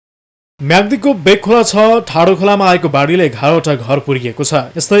म्याग्दीको बेगखोला 6 ठाडो खोलामा आएको बाढीले 11वटा घर पुरिएको छ।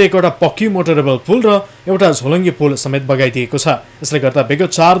 यस्तै एकवटा पक्की मोटरेबल पुल र एउटा झोलङ्गी पुल समेत बगाइदिएको छ। यसले गर्दा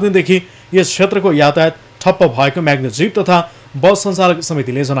विगत 4 दिनदेखि यस क्षेत्रको यातायात ठप्प भएको म्याग्दी जीप तथा बस सञ्चालक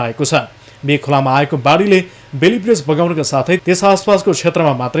समितिले जनाएको छ। बेगखोलामा आएको बाढीले बेली ब्रिज बगाउनका साथै त्यस आसपासको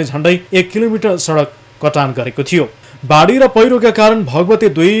क्षेत्रमा मात्रै झण्डै 1 किलोमिटर सडक कटान गरेको थियो। बाढी र पहिरोका कारण भगवती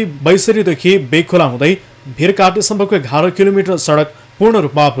 2 बैसरीदेखि बेगखोला हुँदै भिरकाटेसम्मको 11 किलोमिटर सडक पूर्ण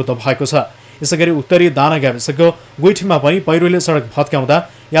रूपमा अवरुद्ध भएको छ। यसैगरी उत्तरी दाना गाविसको गुइठीमा पनि पहिरोले सडक भत्काउँदा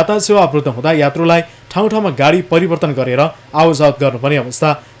यातायात सेवा अवरुद्ध हुँदा यात्रुलाई ठाउँ ठाउँमा गाडी परिवर्तन गरेर आवाजात गर्नुपर्ने अवस्था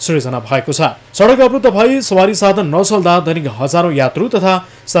सृजना भएको छ। सडक अवरुद्ध भई सवारी साधन नचल्दा दैनिक हजारौं यात्रु तथा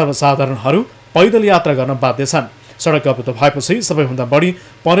सर्वसाधारणहरू पैदल यात्रा गर्न बाध्य छन्। सडक अवरुद्ध भएपछि सबैभन्दा बढी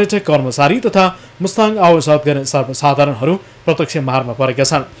पर्यटक कर्मचारी तथा मुस्ताङ आवाजात गर्ने सर्वसाधारणहरू प्रत्यक्ष मारमा परेका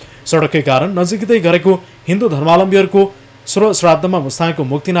छन्। सडककै कारण नजिकै गरेको हिन्दू धर्मावलम्बीहरूको श्राद्धमा मुस्ताङको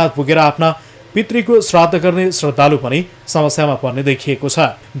मुक्तिनाथ पुगेर आफ्ना पितृको श्राद्ध गर्ने श्रद्धालु पनि समस्यामा पर्ने देखिएको छ।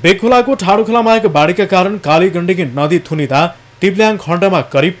 बेगखोलाको ठाडो खोलामा आएको बाढीका कारण कालीगण्डकी नदी थुनिँदा टिब्ल्याङ खण्डमा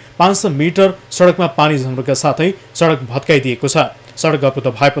करिब 500 मिटर सडकमा पानी झर्नुका साथै सडक भत्काइदिएको छ। सडक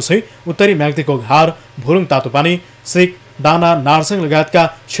अवरुद्ध भएपछि उत्तरी म्याग्दीको घार, भुरुङ तातोपानी, सिक, दाना, नार्सङ लगायतका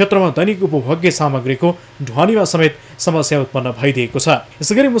क्षेत्रमा दैनिक उपभोग्य सामग्रीको ढुवानीमा समेत समस्या उत्पन्न भइदिएको छ।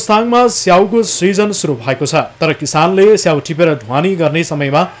 यसैगरी मुस्ताङमा स्याउको सिजन सुरु भएको छ, तर किसानले स्याउ टिपेर ढुवानी गर्ने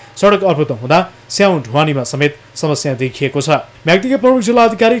समयमा सडक अवरुद्ध हुँदा स्याउ ढुवानीमा समेत समस्या देखिएको छ। म्याग्दीका प्रमुख जिल्ला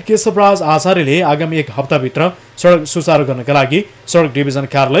अधिकारी केशवराज आचार्यले आगामी 1 हप्ताभित्र सडक सुचारू गर्नका लागि सडक डिभिजन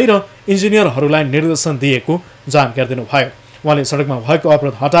कार्यालय र इन्जिनियरहरूलाई निर्देशन दिएको जानकारी दिनुभयो। उहाँले सडकमा भएको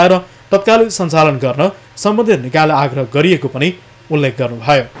अवरोध हटाएर तत्कालै सञ्चालन गर्न सम्बन्धित निकायलाई आग्रह गरिएको पनि उल्लेख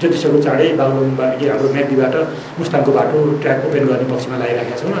गर्नुभयो। जतिसक्दो चाँडै बागलुङबाट हाम्रो म्याग्दीबाट मुस्ताङको बाटो ट्र्याक ओपन गर्ने पक्षमा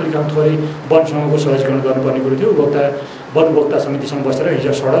लागिरहेका छौँ। अलिक थोरै वनसँगको सहजीकरण गर्नुपर्ने कुरो थियो। वन उपभोक्ता समितिसँग बसेर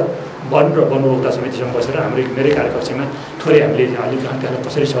हिजो सडक वन र वन उपभोक्ता समितिसँग बसेर मेरै कार्यकक्षमा थोरै हामीले अलिक त्यसलाई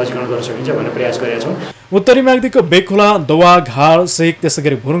कसरी सहजीकरण गर्न सकिन्छ भन्ने प्रयास गरेका छौँ। उत्तरी म्याग्दीको बेगखोला, दवा, घार, सेक,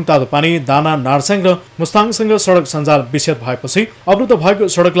 त्यसैगरी भुरुङ तातोपानी, दाना, नार्सङ र मुस्ताङसँग सडक सञ्जाल विच्छेद भएपछि अवरुद्ध भएको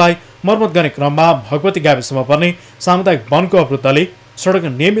सडकलाई मर्मत गर्ने क्रममा भगवती गाविसमा पर्ने सामुदायिक वनको अवरुद्धले सडक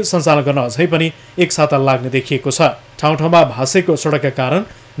नियमित सञ्चालन गर्न अझै पनि 1 साता लाग्ने देखिएको छ। ठाउँ ठाउँमा भाँसेको सडकका कारण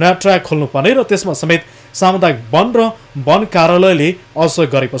नयाँ ट्र्याक खोल्नुपर्ने र त्यसमा समेत सामुदायिक वन र वन कार्यालयले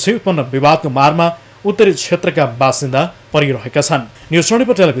असहयोग गरेपछि उत्पन्न विवादको मारमा उत्तरी क्षेत्रका बासिन्दा परिरहेका छन्। न्यूज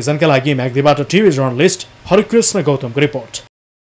 24 टेलिभिजनका लागि म्याग्दीबाट टिभी जर्नलिस्ट हरिकृष्ण गौतमको रिपोर्ट।